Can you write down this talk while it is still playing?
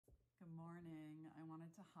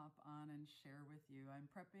wanted to hop on and share with you. I'm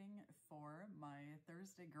prepping for my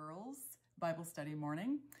Thursday Girls Bible study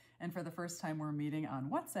morning, and for the first time we're meeting on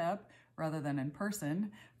WhatsApp rather than in person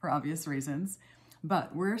for obvious reasons.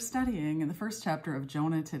 But we're studying in the first chapter of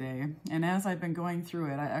Jonah today, and as I've been going through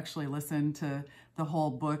it, I actually listened to the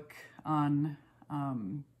whole book on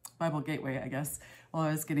Bible Gateway, I guess, while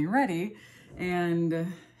I was getting ready,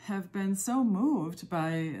 and have been so moved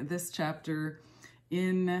by this chapter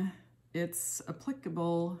in its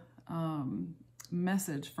applicable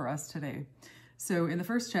message for us today. So in the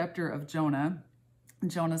first chapter of Jonah,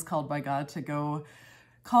 Jonah's called by God to go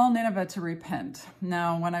call Nineveh to repent.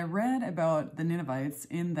 Now, when I read about the Ninevites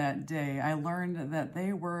in that day, I learned that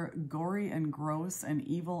they were gory and gross and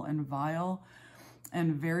evil and vile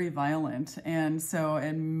and very violent. And so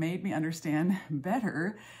it made me understand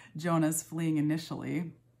better Jonah's fleeing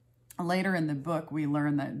initially. Later in the book, we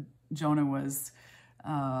learn that Jonah was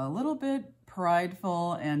a little bit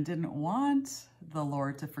prideful and didn't want the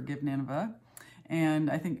Lord to forgive Nineveh. And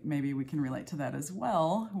I think maybe we can relate to that as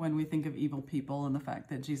well when we think of evil people and the fact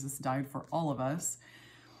that Jesus died for all of us.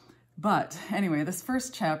 But anyway, this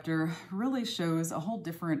first chapter really shows a whole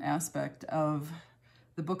different aspect of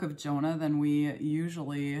the book of Jonah than we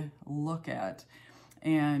usually look at.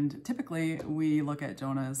 And typically we look at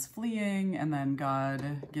Jonah's fleeing, and then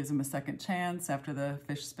God gives him a second chance after the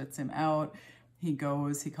fish spits him out. He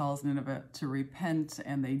goes, he calls Nineveh to repent,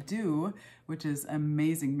 and they do, which is an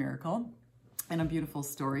amazing miracle and a beautiful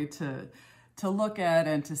story to look at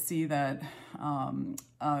and to see that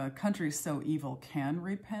a country so evil can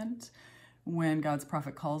repent when God's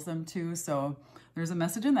prophet calls them to. So there's a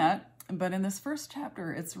message in that. But in this first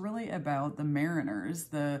chapter, it's really about the mariners,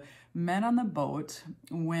 the men on the boat.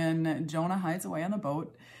 When Jonah hides away on the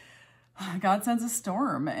boat, God sends a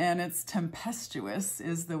storm, and it's tempestuous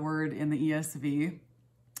is the word in the ESV,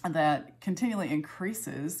 that continually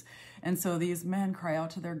increases. And so these men cry out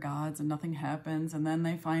to their gods and nothing happens. And then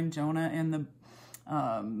they find Jonah in the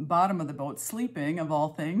bottom of the boat sleeping, of all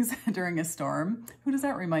things, during a storm. Who does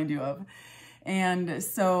that remind you of? And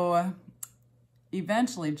so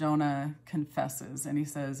eventually Jonah confesses, and he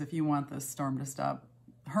says, if you want this storm to stop,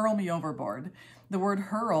 hurl me overboard. The word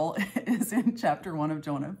hurl is in chapter 1 of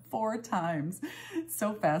Jonah 4 times. It's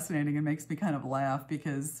so fascinating. It makes me kind of laugh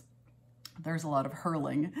because there's a lot of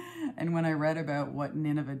hurling. And when I read about what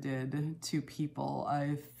Nineveh did to people,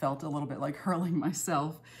 I felt a little bit like hurling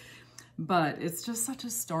myself. But it's just such a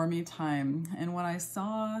stormy time. And when I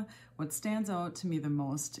saw what stands out to me the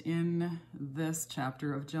most in this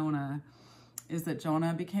chapter of Jonah is that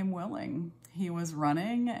Jonah became willing. He was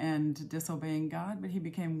running and disobeying God, but he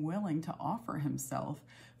became willing to offer himself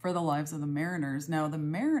for the lives of the mariners. Now, the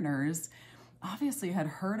mariners obviously had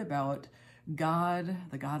heard about God,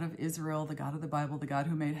 the God of Israel, the God of the Bible, the God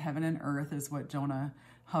who made heaven and earth is what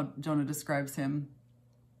how Jonah describes him.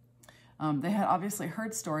 They had obviously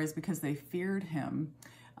heard stories because they feared him.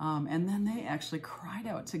 And then they actually cried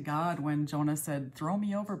out to God when Jonah said, throw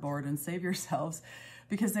me overboard and save yourselves,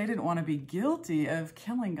 because they didn't want to be guilty of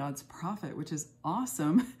killing God's prophet, which is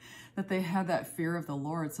awesome that they had that fear of the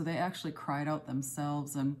Lord. So they actually cried out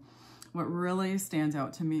themselves. And what really stands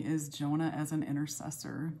out to me is Jonah as an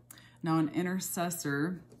intercessor. Now, an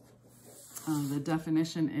intercessor, the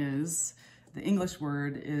definition is, the English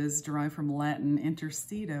word is derived from Latin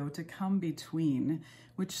intercedo, to come between,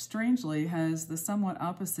 which strangely has the somewhat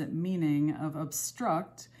opposite meaning of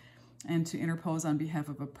obstruct and to interpose on behalf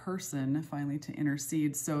of a person, finally to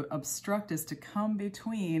intercede. So obstruct is to come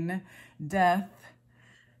between death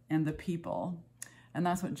and the people. And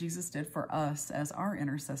that's what Jesus did for us as our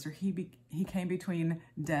intercessor. He came between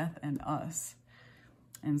death and us.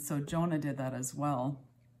 And so Jonah did that as well.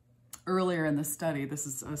 Earlier in the study, this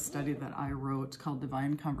is a study that I wrote called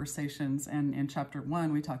Divine Conversations, and in chapter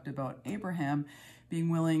 1, we talked about Abraham being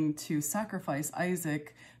willing to sacrifice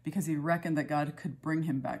Isaac because he reckoned that God could bring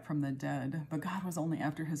him back from the dead, but God was only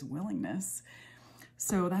after his willingness.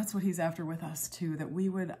 So that's what he's after with us too, that we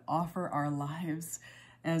would offer our lives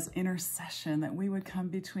as intercession, that we would come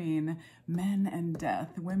between men and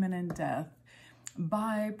death, women and death,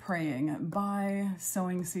 by praying, by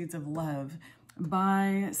sowing seeds of love,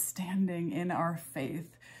 by standing in our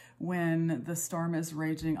faith when the storm is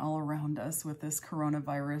raging all around us with this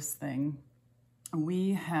coronavirus thing.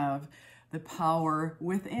 We have the power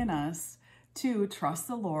within us to trust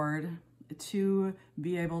the Lord, to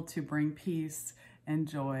be able to bring peace and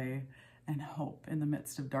joy and hope in the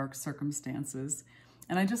midst of dark circumstances.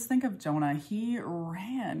 And I just think of Jonah. He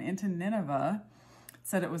ran into Nineveh,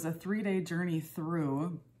 said it was a 3-day journey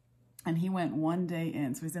through, and he went 1 day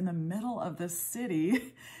in. So he's in the middle of this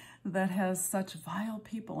city that has such vile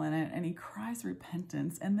people in it, and he cries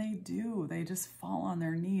repentance, and they do. They just fall on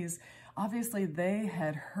their knees. Obviously, they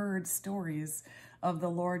had heard stories of the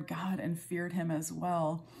Lord God and feared him as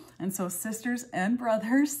well. And so sisters and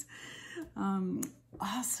brothers,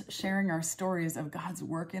 us sharing our stories of God's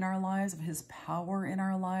work in our lives, of his power in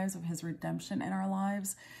our lives, of his redemption in our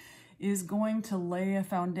lives, is going to lay a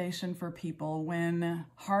foundation for people when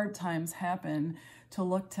hard times happen to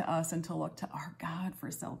look to us and to look to our God for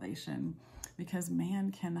salvation. Because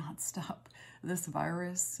man cannot stop this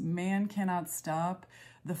virus. Man cannot stop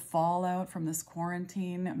the fallout from this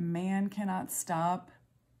quarantine. Man cannot stop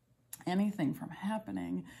anything from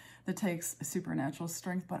happening that takes supernatural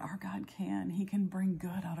strength, but our God can. He can bring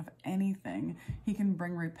good out of anything. He can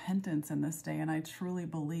bring repentance in this day, and I truly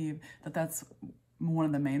believe that that's one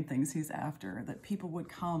of the main things he's after, that people would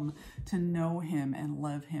come to know him and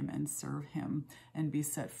love him and serve him and be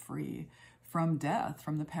set free from death,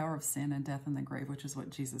 from the power of sin and death and the grave, which is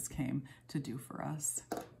what Jesus came to do for us.